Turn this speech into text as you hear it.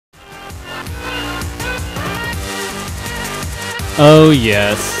Oh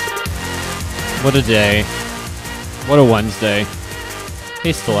yes. What a day. What a Wednesday.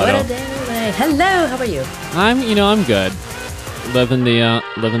 Hey Stiletto. What a day. Hello, how are you? I'm good. Living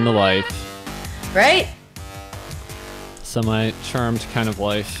the life. Right? Semi-charmed kind of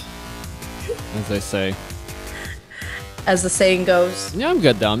life, as they say. As the saying goes. Yeah, I'm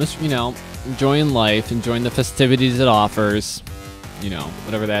good though. I'm just, enjoying life, enjoying the festivities it offers.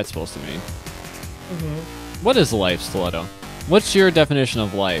 Whatever that's supposed to mean. Mm-hmm. What is life, Stiletto? What's your definition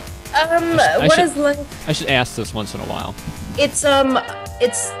of life? What is life? I should ask this once in a while.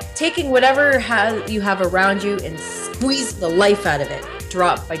 It's taking whatever you have around you and squeeze the life out of it,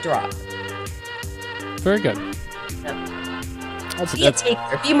 drop by drop. Very good. Yep. Be a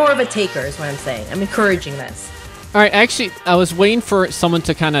taker. Be more of a taker is what I'm saying. I'm encouraging this. All right, actually, I was waiting for someone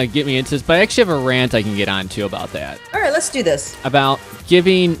to kind of get me into this, but I actually have a rant I can get onto about that. All right, let's do this. About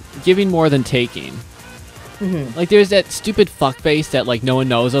giving more than taking. Mm-hmm. Like, there's that stupid fuckface that, like, no one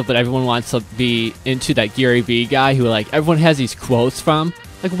knows of, but everyone wants to be into, that Gary Vee guy who, like, everyone has these quotes from.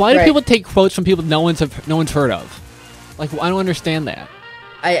 Like, why do people take quotes from people no one's heard of? Like, I don't understand that.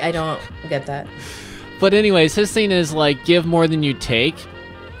 I don't get that. But anyways, his thing is, like, give more than you take.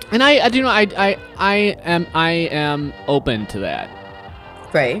 And I am open to that.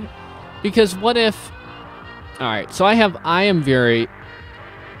 Right. Because what if... Alright, so I'm a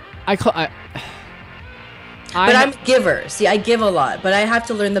giver. See, I give a lot, but I have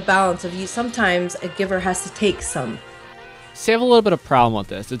to learn the balance of you. Sometimes a giver has to take some. See, I have a little bit of problem with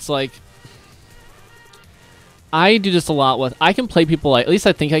this. It's like, I do this a lot with, I can play people like, at least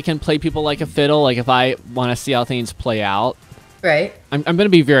I think I can play people like a fiddle, like if I want to see how things play out. Right. I'm going to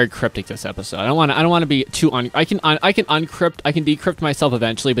be very cryptic this episode. I don't want to be too, I can decrypt myself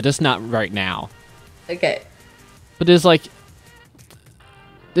eventually, but just not right now. Okay. But there's like,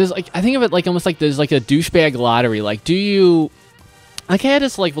 I think of it like almost like there's like a douchebag lottery. Like, I had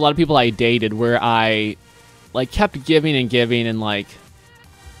this like a lot of people I dated where I like kept giving and like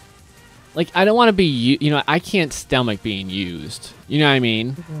I don't want to be, I can't stomach being used. You know what I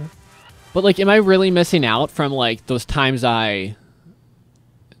mean? Mm-hmm. But like, am I really missing out from like those times I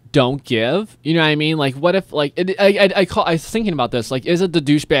don't give? You know what I mean? Like, what if like, I was thinking about this, like, is it the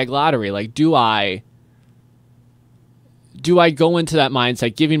douchebag lottery? Like, do I go into that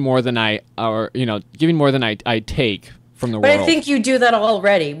mindset giving more than I take from the world? But I think you do that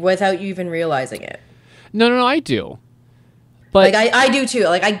already without you even realizing it. No, I do. But like I do too.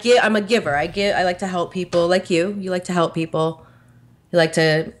 Like I'm a giver. I like to help people. Like you like to help people. You like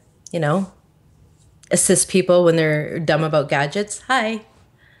to, assist people when they're dumb about gadgets. Hi.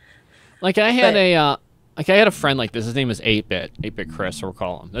 Like I had a friend like this. His name was 8-Bit Chris, we'll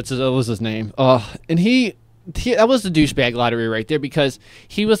call him. That was his name. And he that was the douchebag lottery right there, because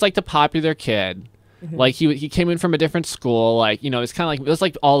he was like the popular kid. Mm-hmm. Like he came in from a different school. Like, it's kind of like, it was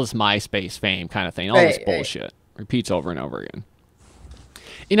like all this MySpace fame kind of thing. All this bullshit repeats over and over again.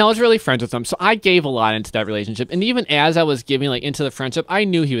 I was really friends with him, so I gave a lot into that relationship. And even as I was giving like into the friendship, I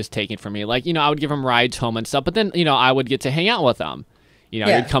knew he was taking from me. Like, I would give him rides home and stuff, but then, I would get to hang out with him.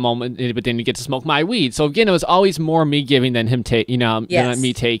 He'd come home, but then he'd get to smoke my weed. So again, it was always more me giving than him than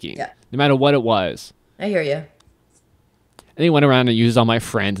me taking, no matter what it was. I hear you. And he went around and used all my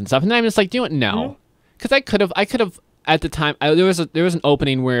friends and stuff. And I'm just like, no. Because I could have, at the time, there was an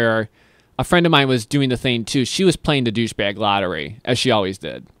opening where a friend of mine was doing the thing too. She was playing the douchebag lottery, as she always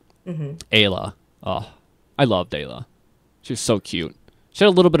did. Mm-hmm. Ayla. Oh, I loved Ayla. She was so cute. She had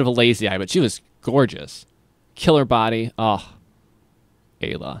a little bit of a lazy eye, but she was gorgeous. Killer body. Oh,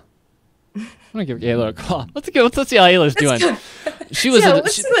 Ayla. I'm gonna give Ayla a call. Let's see how Ayla's doing. She was.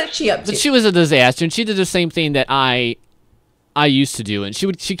 Let's see what she up to. But she was a disaster, and she did the same thing that I used to do, and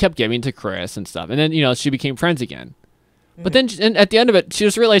she kept giving to Chris and stuff, and then she became friends again. Mm-hmm. But then and at the end of it, she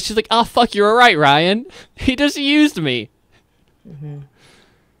just realized, she's like, "Oh fuck, you were right, Ryan. He just used me." Mm-hmm.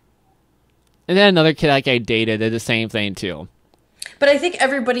 And then another kid like I dated did the same thing too. But I think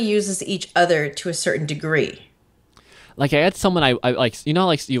everybody uses each other to a certain degree. Like I had someone I like,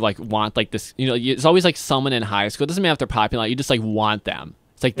 like you like want like this, it's always like someone in high school. It doesn't matter if they're popular, you just like want them.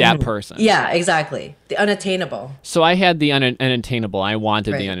 It's like that person. Yeah, exactly. The unattainable. So I had the unattainable. I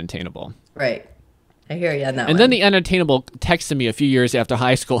wanted the unattainable. Right. I hear you on that one. And then the unattainable texted me a few years after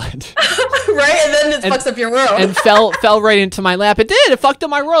high school ended. Right, and then it fucks up your world. And fell right into my lap. It did. It fucked up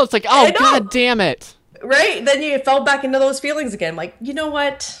my world. It's like, oh god damn it. Right, then you fell back into those feelings again. Like, you know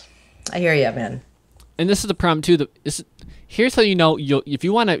what? I hear you, man. And this is the problem too. Here's how if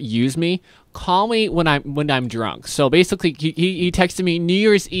you want to use me, call me when I'm drunk. So basically, he texted me New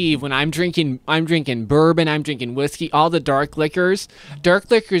Year's Eve when I'm drinking bourbon, I'm drinking whiskey, all the dark liquors. Dark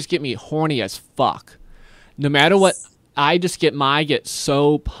liquors get me horny as fuck. No matter what. I get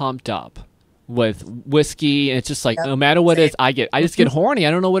so pumped up with whiskey, and it's just like no matter what it is, I just get horny.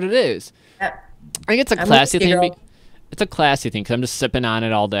 I don't know what it is. Yep. I think it's a classy thing. It's a classy thing because I'm just sipping on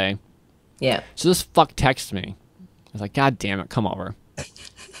it all day. Yeah. So this fuck texts me. I was like, God damn it, come over.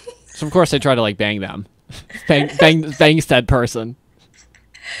 So of course I try to like bang them, bang said person.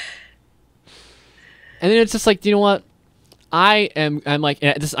 And then it's just like, you know what? I'm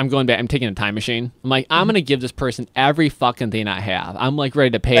going back. I'm taking a time machine. I'm like, I'm gonna give this person every fucking thing I have. I'm like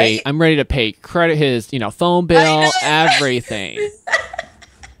ready to pay. Right? I'm ready to pay credit his, phone bill, everything,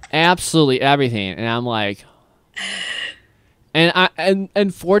 absolutely everything. And I'm like,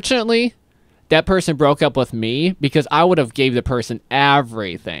 and fortunately, that person broke up with me because I would have gave the person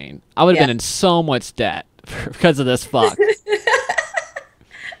everything. I would have been in so much debt because of this fuck.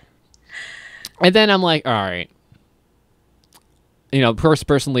 And then I'm like, all right.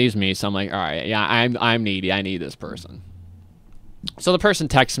 Person leaves me, so I'm like, all right, yeah, I'm needy. I need this person. So the person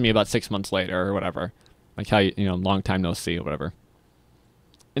texts me about 6 months later or whatever, like how long time no see or whatever,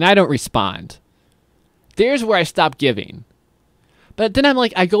 and I don't respond. There's where I stop giving. But then I'm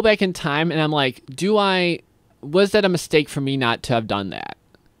like, I go back in time and I'm like, was that a mistake for me not to have done that?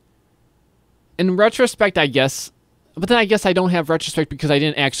 In retrospect, I guess. But then I guess I don't have retrospect because I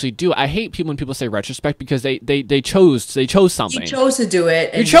didn't actually do it. I hate when people say retrospect because they chose something. You chose to do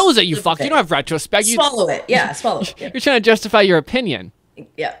it. You chose it, you fuck. You don't have retrospect. Swallow it. Yeah, swallow it. Yeah. You're trying to justify your opinion.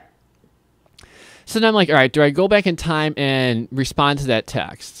 Yeah. So then I'm like, all right, do I go back in time and respond to that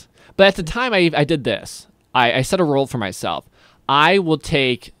text? But at the time, I did this. I set a rule for myself. I will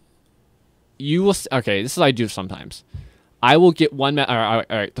take... Okay, this is what I do sometimes. I will get one... all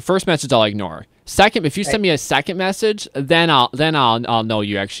right, the first message I'll ignore. Second, if you send me a second message, then I'll know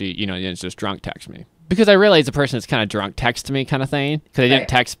you actually, it's just drunk text me. Because I realize the person is kind of drunk text to me kind of thing. Because I didn't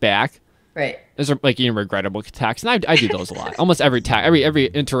text back. Right. There's like regrettable text. And I do those a lot. Almost every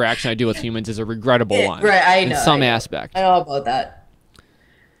interaction I do with humans is a regrettable one. Right, I know. In some aspect. I know about that.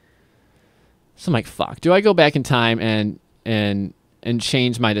 So I'm like, fuck. Do I go back in time and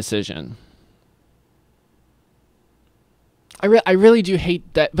change my decision? I really do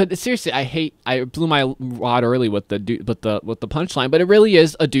hate that, but seriously, I blew my wad early with the punchline, but it really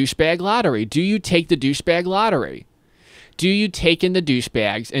is a douchebag lottery. Do you take the douchebag lottery? Do you take in the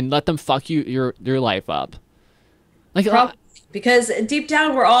douchebags and let them fuck your life up? Like, because deep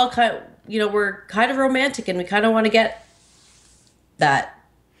down we're all we're kind of romantic and we kind of want to get that.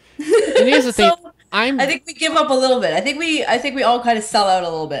 And here's the thing, I think we give up a little bit. I think we all kind of sell out a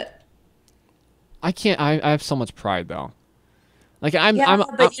little bit. I can't. I have so much pride though. Like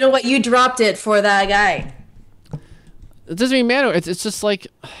but you know what? You dropped it for that guy. It doesn't even matter. It's just like,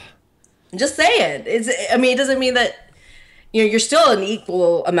 just say it. It doesn't mean that you're still an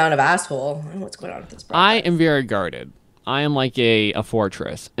equal amount of asshole. I don't know what's going on with this process. I am very guarded. I am like a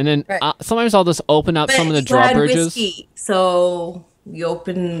fortress, and then sometimes I'll just open up some of the drawbridges. Whiskey, so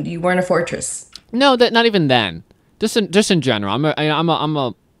you weren't a fortress. No, that not even then. Just in general,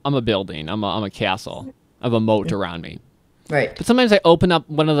 I'm a building. I'm a castle. I have a moat around me. Right. But sometimes I open up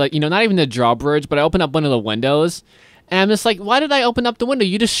one of the, not even the drawbridge, but I open up one of the windows, and I'm just like, why did I open up the window?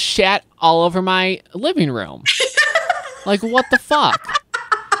 You just shat all over my living room. Like, what the fuck?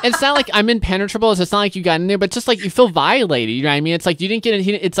 It's not like I'm impenetrable. It's not like you got in there, but just like you feel violated. You know what I mean? It's like you didn't get in.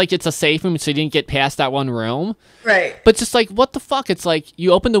 It's like it's a safe room, so you didn't get past that one room. Right. But just like, what the fuck? It's like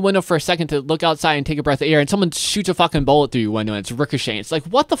you open the window for a second to look outside and take a breath of air, and someone shoots a fucking bullet through your window, and it's ricocheting. It's like,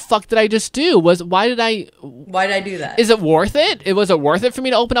 what the fuck did I just do? Why did I do that? Is it worth it? Was it worth it for me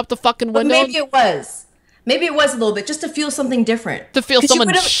to open up the fucking window? Maybe it was. Maybe it was a little bit, just to feel something different. To feel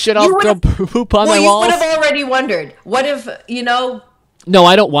someone shit out, throw poop on my walls. You would have already wondered. What if, No,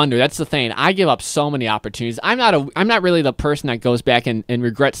 I don't wonder. That's the thing. I give up so many opportunities. I'm not really the person that goes back and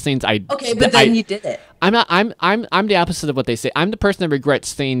regrets things I. Okay, but then you did it. I'm the opposite of what they say. I'm the person that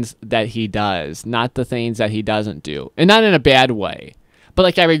regrets things that he does, not the things that he doesn't do, and not in a bad way. But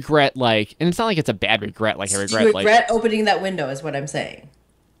like I regret and it's not like it's a bad regret. Like I regret opening that window is what I'm saying.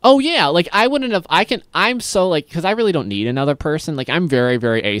 Oh yeah, like I wouldn't have. I'm so because I really don't need another person. Like I'm very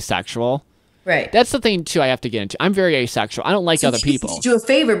very asexual. Right. That's the thing too. I have to get into. I'm very asexual. I don't like other people. You do a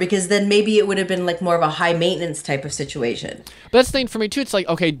favor because then maybe it would have been like more of a high maintenance type of situation. But that's the thing for me too. It's like,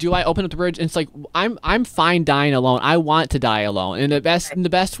 okay, do I open up the bridge? And it's like I'm fine dying alone. I want to die alone. And in the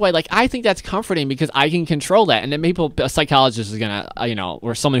best way, like I think that's comforting because I can control that. And then a psychologist is gonna,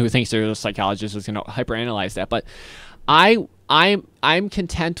 or someone who thinks they're a psychologist is gonna hyperanalyze that. But I'm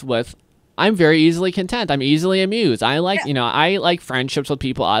content with. I'm very easily content. I'm easily amused. I like, I like friendships with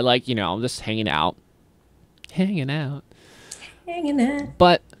people. I like, just hanging out. Hanging out. Hanging out.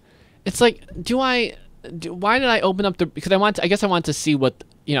 But it's like, do I why did I open up the? Because I guess I want to see what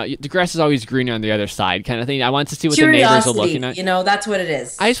the grass is always greener on the other side, kind of thing. I want to see what the neighbors are looking at. That's what it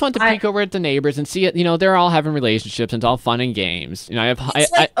is. I just want to peek over at the neighbors and see it. They're all having relationships and it's all fun and games.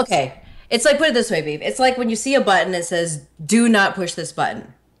 Okay. It's like, put it this way, babe. It's like when you see a button that says, "Do not push this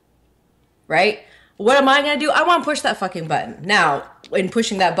button." Right? What am I gonna do? I want to push that fucking button. Now, in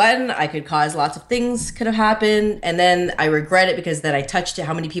pushing that button, I could cause lots of things could have happened, and then I regret it because then I touched it.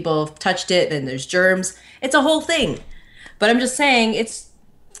 How many people have touched it? Then there's germs. It's a whole thing. But I'm just saying,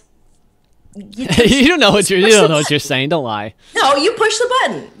 you don't know what you're saying. Don't lie. No, you push the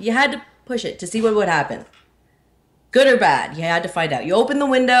button. You had to push it to see what would happen. Good or bad, you had to find out. You open the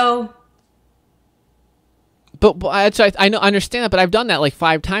window. But I understand that, but I've done that like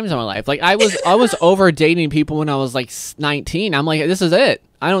 5 times in my life. Like I was over dating people when I was like 19. I'm like, this is it.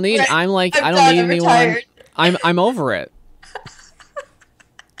 I don't need. I don't need anyone. I'm over it.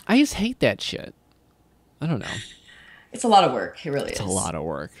 I just hate that shit. I don't know. It's a lot of work. It really is. It's a lot of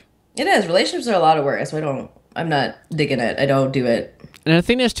work. It is. Relationships are a lot of work. So I'm not digging it. I don't do it. And the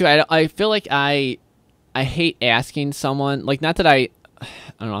thing is too, I feel like I hate asking someone, like, not that I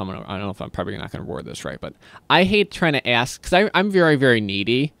don't know if I'm probably not going to word this right, but I hate trying to ask, because I'm very, very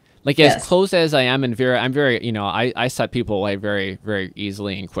needy. Like, as close as I am, and I'm very, I set people away very, very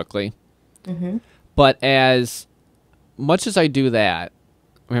easily and quickly. Mm-hmm. But as much as I do that,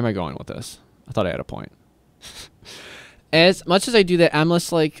 where am I going with this? I thought I had a point. As much as I do that, I'm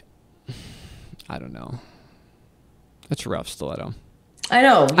just like, I don't know. It's rough, Stiletto. I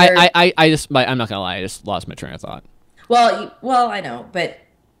know. I'm not gonna lie. I just lost my train of thought. Well, I know, but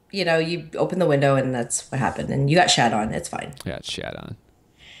you opened the window and that's what happened, and you got shat on. It's fine. Yeah, it's shat on.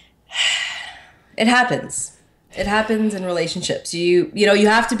 It happens. It happens in relationships. You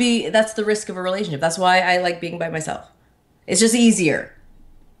have to be. That's the risk of a relationship. That's why I like being by myself. It's just easier.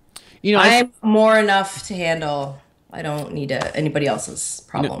 I'm more enough to handle. I don't need anybody else's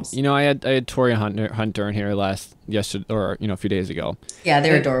problems. I had Tori Hunter in here yesterday, or a few days ago. Yeah,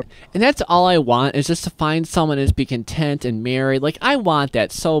 they're adorable. And that's all I want, is just to find someone and be content and married. Like, I want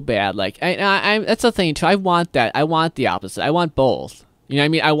that so bad. Like, I that's the thing too. I want that. I want the opposite. I want both. You know what I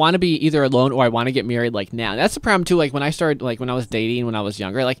mean? I want to be either alone or I want to get married like now. That's the problem too. Like when I started, like when I was dating, when I was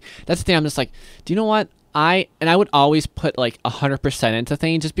younger, like that's the thing. I'm just like, do you know what? I would always put like 100% into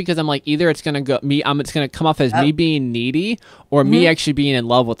things, just because I'm like, either it's gonna it's gonna come off as me being needy or me actually being in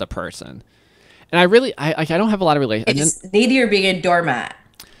love with the person. And I don't have a lot of relationships. It's needy or being a doormat.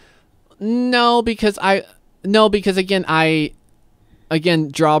 No, because again I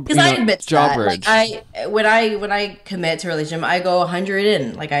admit drawbridge. Like when I commit to a relationship, I go 100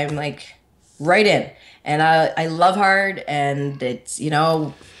 in. Like I'm like right in, and I love hard, and it's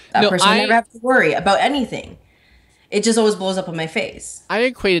that person will never have to worry about anything. It just always blows up on my face. I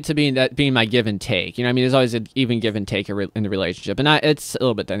equate it to being my give and take. You know what I mean? There's always an even give and take in the relationship. And it's a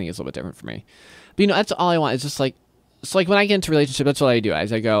little bit, I think it's a little bit different for me. But, that's all I want. It's just like, so like when I get into a relationship, that's what I do. I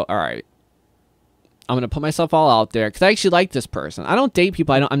go, all right, I'm going to put myself all out there, because I actually like this person. I don't date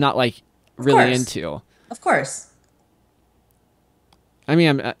people I'm not like really into. Of course. I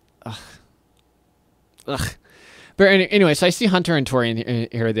mean, ugh. But anyway, so I see Hunter and Tori in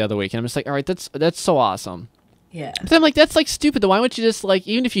here the other week, and I'm just like, all right, that's so awesome. Yeah. But I'm like, that's like stupid though. Why wouldn't you just, like,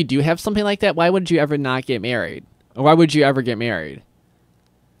 even if you do have something like that, why would you ever not get married? Or why would you ever get married?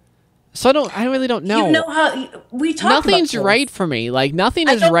 So I really don't know. You know how we talk. Nothing's right for me. Like, nothing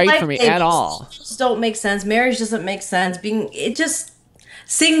is right for me at all. Just don't make sense. Marriage doesn't make sense.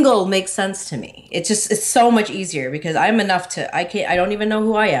 Single makes sense to me. It's so much easier, because I'm enough to. I don't even know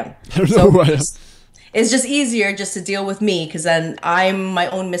who I am. I don't know who I am. It's just easier just to deal with me, because then I'm my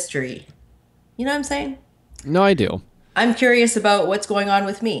own mystery. You know what I'm saying? No, I do. I'm curious about what's going on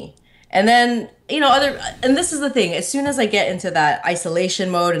with me. And then, and this is the thing, as soon as I get into that isolation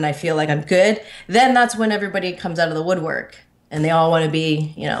mode and I feel like I'm good, then that's when everybody comes out of the woodwork and they all want to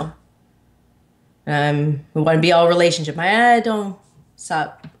be, we want to be all relationship. I don't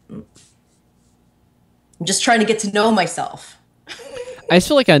stop. I'm just trying to get to know myself. I just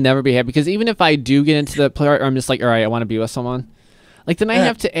feel like I'll never be happy, because even if I do get into the part where I'm just like, all right, I want to be with someone, like, then I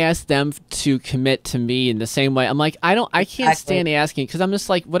have to ask them to commit to me in the same way. I'm like, I can't stand asking, because I'm just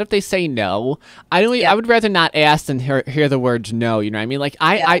like, what if they say no? I would rather not ask than hear the words no. You know what I mean? Like,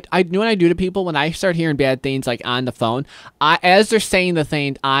 I know what I do to people when I start hearing bad things, like on the phone. As they're saying the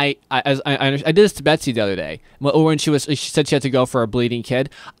thing, I did this to Betsy the other day when she said she had to go for a bleeding kid.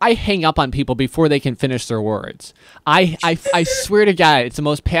 I hang up on people before they can finish their words. I swear to God, it's the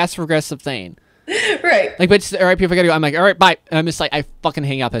most passive aggressive thing. Right. Like, but it's, all right, people, I gotta go. I'm like, all right, bye. And I'm just like, I fucking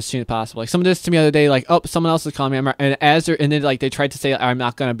hang up as soon as possible. Like, someone did this to me the other day, like, oh, someone else is calling me. And as they're, and then like they tried to say I'm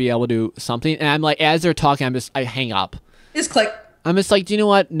not gonna be able to do something, and I'm like, as they're talking, I hang up. Just click. I'm just like, do you know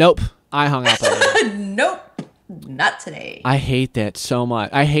what? Nope. I hung up already. Nope. Not today. I hate that so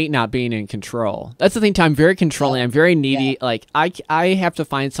much. I hate not being in control. That's the thing, too. I'm very controlling. I'm very needy. Yeah. Like, I have to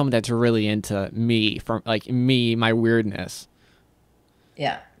find someone that's really into me, from like me, my weirdness.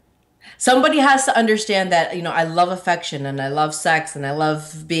 Yeah. Somebody has to understand that, you know, I love affection and I love sex and I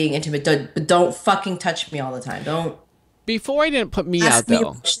love being intimate, but don't fucking touch me all the time. Don't. Before I didn't put me out,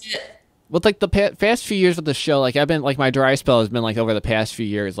 though. With like the past few years with the show, like I've been, like my dry spell has been like over the past few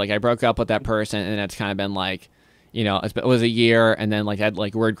years. Like I broke up with that person and it's kind of been like, you know, it was a year, and then like I had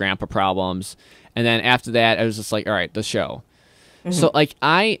like weird grandpa problems. And then after that, I was just like, all right, the show. Mm-hmm. So like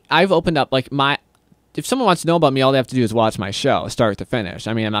I've opened up like if someone wants to know about me, all they have to do is watch my show, start to finish.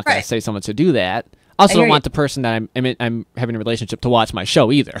 I mean, I'm not going to say someone to do that. I also don't want the person that I'm having a relationship to watch my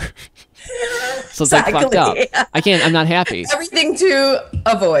show either. So it's like fucked up. Yeah. I'm not happy. Everything to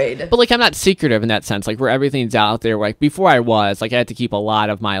avoid. But like I'm not secretive in that sense. Like where everything's out there. Like before I was, like I had to keep a lot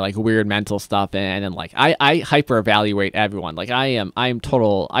of my like weird mental stuff in, and like I hyper evaluate everyone. Like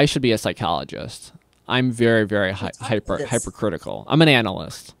I should be a psychologist. I'm very, very hypercritical. I'm an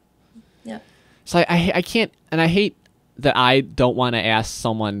analyst. Yeah. So I can't, and I hate that I don't want to ask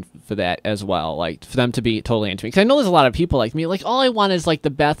someone for that as well, like for them to be totally into me. Because I know there's a lot of people like me, like all I want is like the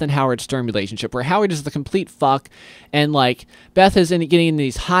Beth and Howard Stern relationship where Howard is the complete fuck and like Beth is getting in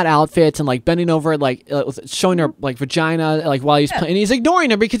these hot outfits and like bending over, like showing her like vagina, like while he's playing, and he's ignoring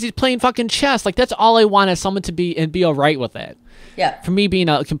her because he's playing fucking chess. Like that's all I want is someone to be and be all right with it. Yeah. For me being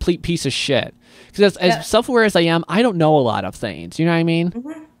a complete piece of shit. Because as self-aware as I am, I don't know a lot of things. You know what I mean?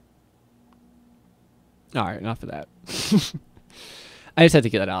 Mm-hmm. All right, enough of that. I just had to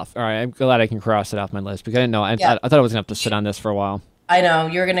get that off. All right, I'm glad I can cross it off my list because I didn't know. I thought I was gonna have to sit on this for a while. I know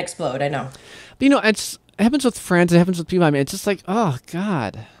you're gonna explode. I know. But you know, it happens with friends. It happens with people. I mean, it's just like, oh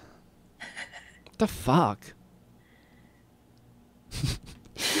god, what the fuck.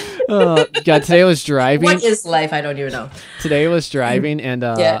 Oh god, today I was driving. What is life? I don't even know. Today I was driving and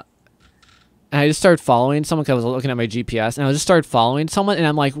and I just started following someone because I was looking at my GPS, and I just started following someone, and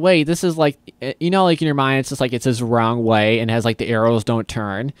I'm like, wait, this is like, you know, like in your mind, it's just like, it's this wrong way, and it has like the arrows don't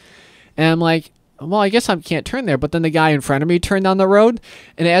turn. And I'm like, well, I guess I can't turn there. But then the guy in front of me turned down the road,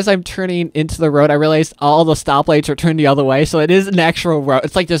 and as I'm turning into the road, I realized all the stoplights are turned the other way, so it is an actual road.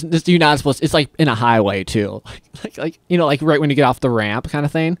 It's like this you're not supposed to, it's like in a highway too. Like you know, like right when you get off the ramp kind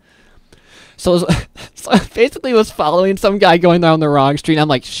of thing. So, so basically was following some guy going down the wrong street. I'm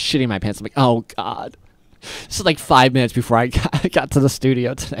like shitting my pants. I'm like, oh god. This is like 5 minutes before I got to the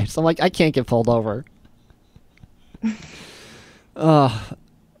studio today. So I'm like, I can't get pulled over. That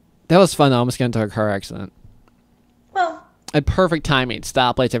was fun though. I almost got into a car accident. Well, I had perfect timing,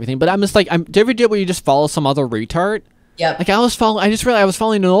 stoplights, everything. But I'm just like, do you ever do it where you just follow some other retard? Yep. Like I just realized I was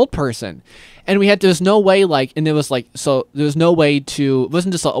following an old person. And there's no way, like, and it was like, so there was no way to, it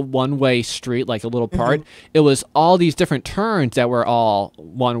wasn't just a one-way street, like a little part. Mm-hmm. It was all these different turns that were all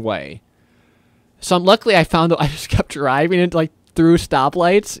one way. So luckily I found that I just kept driving into, like, through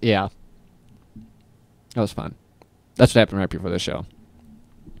stoplights. Yeah. That was fun. That's what happened right before the show.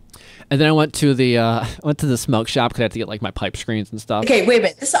 And then I went to the smoke shop because I had to get like my pipe screens and stuff. Okay, wait a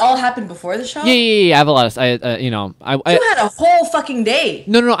minute. This all happened before the show? Yeah. I have a lot of, You had a whole fucking day.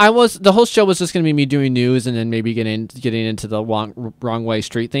 No. The whole show was just gonna be me doing news and then maybe getting into the wrong way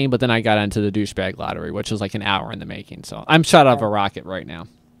street thing. But then I got into the douchebag lottery, which was like an hour in the making. So I'm shot out of a rocket right now.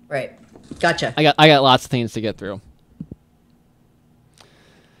 Right. Gotcha. I got lots of things to get through.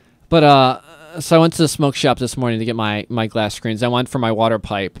 But so I went to the smoke shop this morning to get my glass screens. I went for my water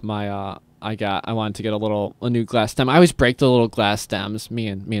pipe. I wanted to get a new glass stem. I always break the little glass stems. Me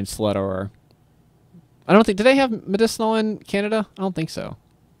and Stiletto are. I don't think, do they have medicinal in Canada? I don't think so.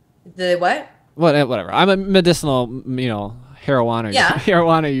 The what? Whatever. I'm a medicinal, marijuana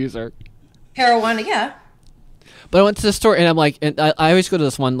marijuana user. Marijuana, yeah. But I went to the store and I'm like, and I always go to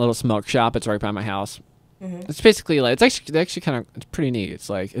this one little smoke shop. It's right by my house. Mm-hmm. It's basically like, it's actually kind of, it's pretty neat.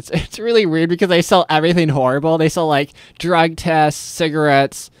 It's like, it's really weird because they sell everything horrible. They sell like drug tests,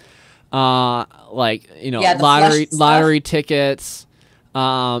 cigarettes, lottery tickets.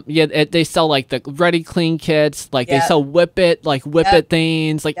 They sell like the Ready Clean kits. Like they sell Whip It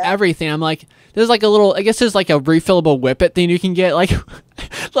things, like everything. I'm like, there's like a little, I guess there's like a refillable Whip It thing you can get. Like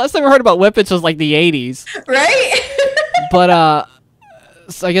last time I heard about Whip Its was like the 80s. Right? But,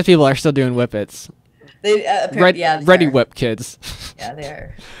 so I guess people are still doing Whip Its. They Ready Whip kids. Yeah, they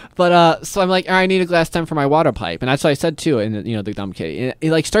are. But so I'm like, all right, I need a glass stem for my water pipe, and that's what I said too. And the dumb kid, and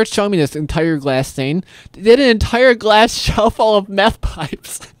he like starts showing me this entire glass stain. They did an entire glass shelf full of meth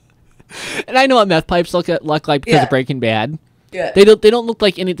pipes, and I know what meth pipes look like because of Breaking Bad. Yeah. They don't look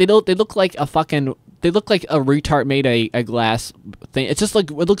like any. They look like a fucking. They look like a retard made a glass thing. It's just like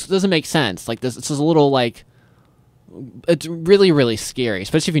doesn't make sense. Like this, it's just a little like. It's really really scary,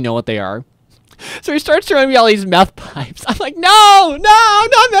 especially if you know what they are. So he starts showing me all these meth pipes. I'm like, no.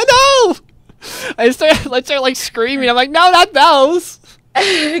 I start like screaming. I'm like, no, not those.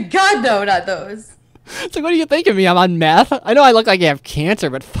 God, no, not those. It's like, what do you think of me? I'm on meth. I know I look like I have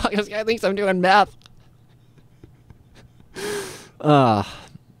cancer, but fuck, this guy thinks I'm doing meth.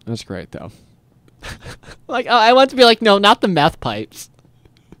 That's great though. Like, I want to be like, no, not the meth pipes.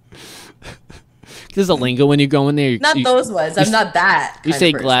 There's a lingo when you go in there. Not those ones. I'm not that. You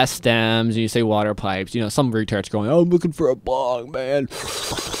say glass stems, and you say water pipes. Some retards going, oh, I'm looking for a bong, man.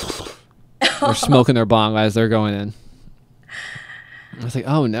 They're smoking their bong as they're going in. I was like,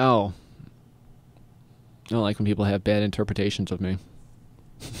 oh, no. I don't like when people have bad interpretations of me.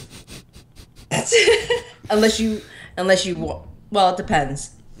 unless you, well, it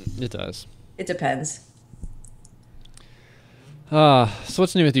depends. It does. It depends. So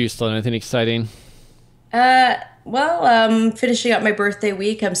what's new with you, Stiletto? Anything exciting? Finishing up my birthday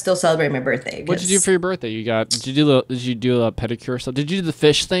week. I'm still celebrating my birthday. What did you do for your birthday? Did you do a pedicure stuff? Did you do the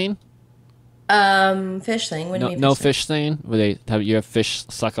fish thing? Fish thing. What do you mean? No fish thing. Where you have fish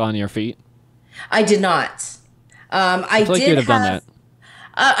suck on your feet? I did not. I feel like you would have done that.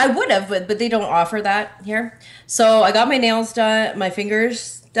 I would have, but they don't offer that here. So I got my nails done, my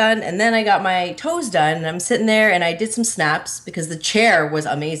fingers done, and then I got my toes done. And I'm sitting there, and I did some snaps because the chair was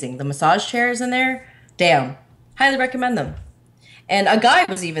amazing. The massage chairs in there. Damn. Highly recommend them. And a guy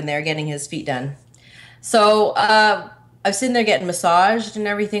was even there getting his feet done. So I was sitting there getting massaged and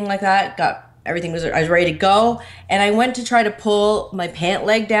everything like that. I was ready to go. And I went to try to pull my pant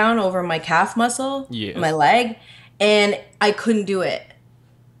leg down over my calf muscle, my leg, and I couldn't do it.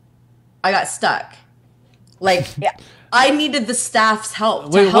 I got stuck. Like, I needed the staff's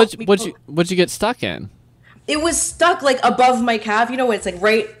help. Wait, what'd you get stuck in? It was stuck like above my calf. You know what? It's like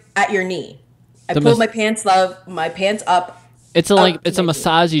right at your knee. I pulled my pants up. It's a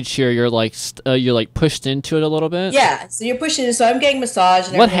massagey chair. You're like pushed into it a little bit. Yeah, so you're pushing it. So I'm getting massaged.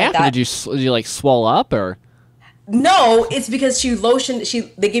 And what happened? Like did you like swell up or? No, it's because they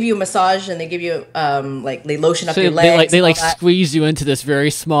give you a massage and they give you they lotion up your legs. They squeeze you into this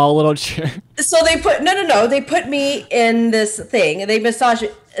very small little chair. So they put they put me in this thing and they massage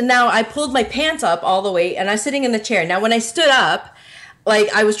it. And now I pulled my pants up all the way and I'm sitting in the chair. Now when I stood up,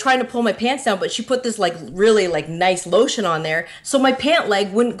 I was trying to pull my pants down, but she put this really nice lotion on there, so my pant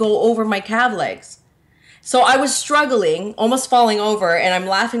leg wouldn't go over my calf legs. So I was struggling, almost falling over, and I'm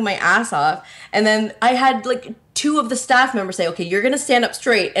laughing my ass off. And then I had two of the staff members say, "Okay, you're gonna stand up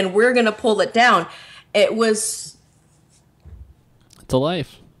straight, and we're gonna pull it down." It's a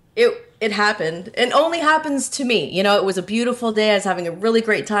life. It happened, and only happens to me. It was a beautiful day. I was having a really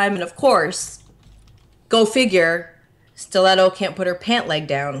great time, and of course, go figure. Stiletto can't put her pant leg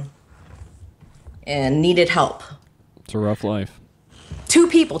down and needed help. It's a rough life. 2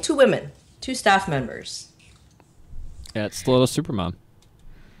 people, 2 women, 2 staff members. At Stiletto Supermom.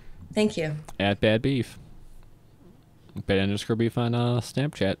 Thank you. At badbeef. Bad_beef on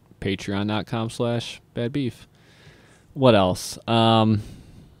Snapchat. Patreon.com/badbeef. What else? Find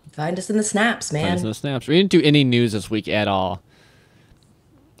us in the snaps, man. Find us in the snaps. We didn't do any news this week at all.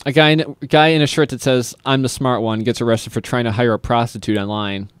 A guy in a shirt that says, "I'm the smart one," gets arrested for trying to hire a prostitute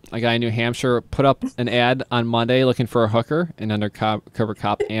online. A guy in New Hampshire put up an ad on Monday looking for a hooker. An undercover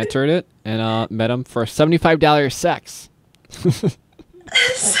cop answered it and met him for $75 sex.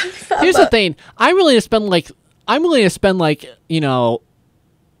 Here's the thing: I'm willing to spend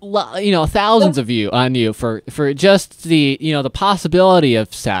thousands of you on you for just the possibility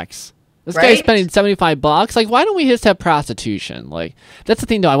of sex. This guy's spending $75. Why don't we just have prostitution? That's the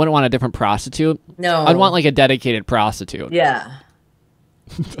thing, though. I wouldn't want a different prostitute. No, I'd want a dedicated prostitute. Yeah,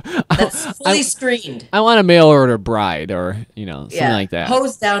 that's fully screened. I want a mail order bride, or something like that.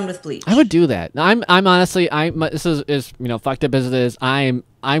 Hose down with bleach. I would do that. I'm honestly, this is fucked up as it is. I'm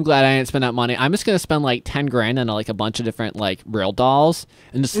glad I didn't spend that money. I'm just gonna spend $10,000 on a bunch of different real dolls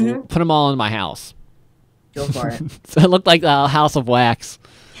and just put them all in my house. Go for it. So it looked like a house of wax.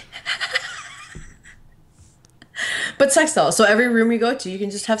 But sex dolls. So every room you go to, you can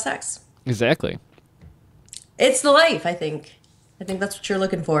just have sex. Exactly. It's the life, I think. I think that's what you're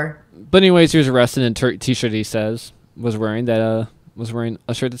looking for. But anyways, he was arrested in t-shirt. He was wearing a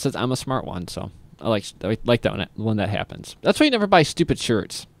shirt that says, "I'm a smart one." So I like that when that happens. That's why you never buy stupid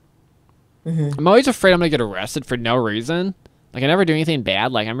shirts. I'm always afraid I'm gonna get arrested for no reason. Like I never do anything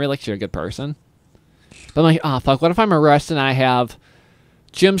bad. Like I'm really actually a good person. But I'm like, oh fuck, what if I'm arrested and I have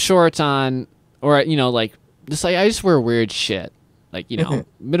gym shorts on, or like just like I just wear weird shit. Like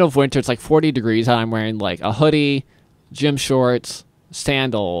middle of winter, it's like 40 degrees out. I'm wearing like a hoodie, gym shorts,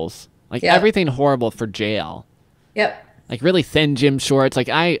 sandals, like everything horrible for jail. Yep. Like really thin gym shorts. Like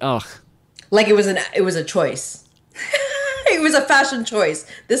Like it was a choice. It was a fashion choice.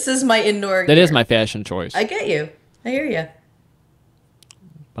 This is my indoor That gear. is my fashion choice. I get you. I hear you.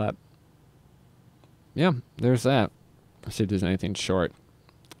 But yeah, there's that. Let's see if there's anything short.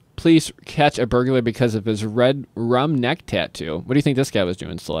 Police catch a burglar because of his red rum neck tattoo. What do you think this guy was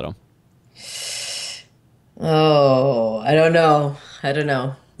doing, Stiletto? Oh, I don't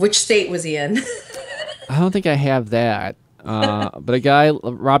know. Which state was he in? I don't think I have that. But a guy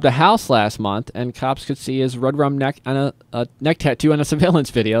robbed a house last month, and cops could see his red rum neck on a neck tattoo on a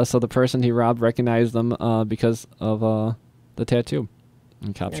surveillance video. So the person he robbed recognized them because of the tattoo,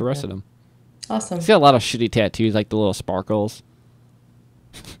 and cops arrested him. Awesome. He's got a lot of shitty tattoos, like the little sparkles.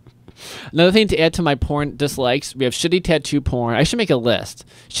 Another thing to add to my porn dislikes, we have shitty tattoo porn. I should make a list.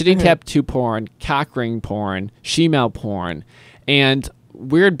 Shitty tattoo porn, cock ring porn, shemale porn, and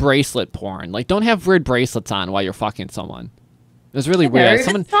weird bracelet porn. Like, don't have weird bracelets on while you're fucking someone. It was really weird.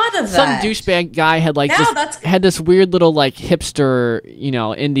 Some douchebag guy had like had this weird little like hipster,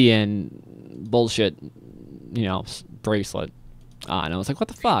 Indian bullshit, bracelet on. And I was like, what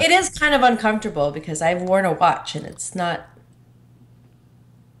the fuck? It is kind of uncomfortable because I've worn a watch and it's not.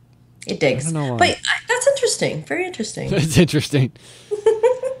 It digs. I don't know why. But that's interesting. Very interesting. It's interesting.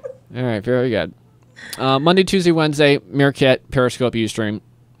 All right, very good. Monday, Tuesday, Wednesday, Meerkat, Periscope, Ustream.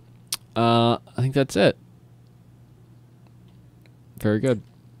 I think that's it. Very good.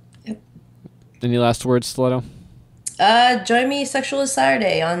 Yep. Any last words, Stiletto? Join me Sexualist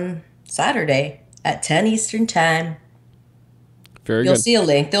Saturday on Saturday at 10 Eastern Time. Very good. You'll see a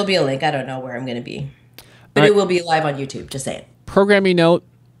link. There'll be a link. I don't know where I'm going to be. But it will be live on YouTube. Just saying. Programming note.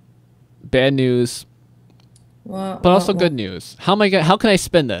 Bad news. But also good news. How can I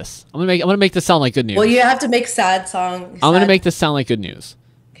spin this? I'm gonna make this sound like good news. Well, you have to make sad songs. I'm gonna make this sound like good news.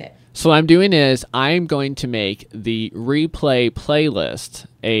 Okay. So what I'm doing is I'm going to make the replay playlist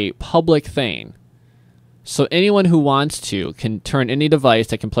a public thing. So anyone who wants to can turn any device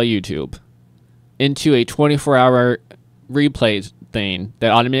that can play YouTube into a 24-hour replay thing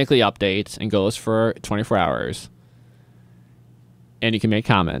that automatically updates and goes for 24 hours. And you can make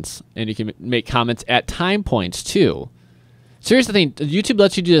comments. And you can make comments at time points, too. So here's the thing. YouTube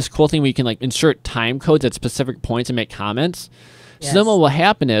lets you do this cool thing where you can like insert time codes at specific points and make comments. Yes. So then what will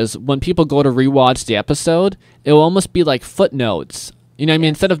happen is when people go to rewatch the episode, it will almost be like footnotes. You know what I mean?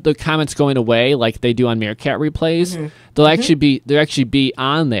 Instead of the comments going away like they do on Meerkat replays, they'll actually be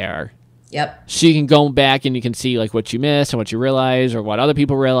on there. Yep. So you can go back and you can see like what you missed and what you realized or what other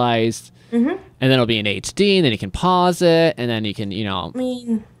people realized. And then it'll be in HD, and then you can pause it, and then you can,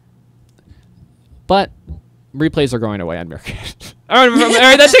 But replays are going away on Meerkat. All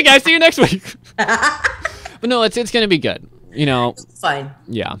right, that's it, guys. See you next week. But no, it's going to be good. It's fine.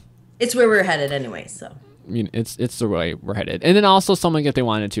 Yeah. It's where we're headed anyway, so. It's the way we're headed. And then also someone, if they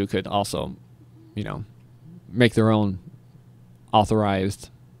wanted to, could also, make their own authorized,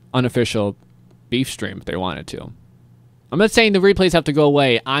 unofficial beef stream if they wanted to. I'm not saying the replays have to go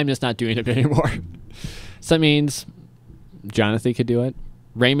away. I'm just not doing it anymore. So that means Jonathan could do it.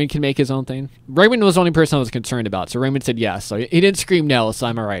 Raymond can make his own thing. Raymond was the only person I was concerned about. So Raymond said yes. So he didn't scream no, so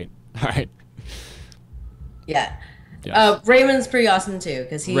I'm all right. All right. Yeah. Yes. Raymond's pretty awesome, too,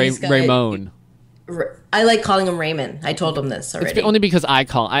 because he's Ramon. I like calling him Raymond. I told him this already. It's only because I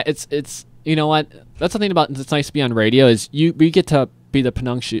call. It's you know what? That's the thing about it's nice to be on radio is we get to be the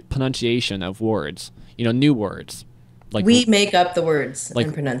pronunciation of words. New words. Like we make up the words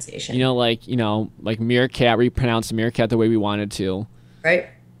and pronunciation. Like meerkat, we pronounce meerkat the way we wanted to. Right.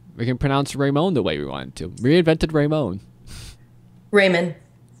 We can pronounce Ramon the way we wanted to. Reinvented Ramon. Raymond.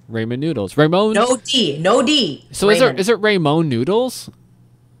 Raymond noodles. Ramon. No D. So Raymond. is it Ramon noodles?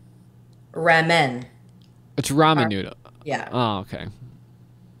 Ramen. It's ramen noodle. Yeah. Oh, okay.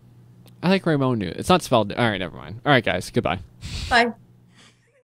 I like Ramon noodles. It's not spelled. All right, never mind. All right, guys. Goodbye. Bye.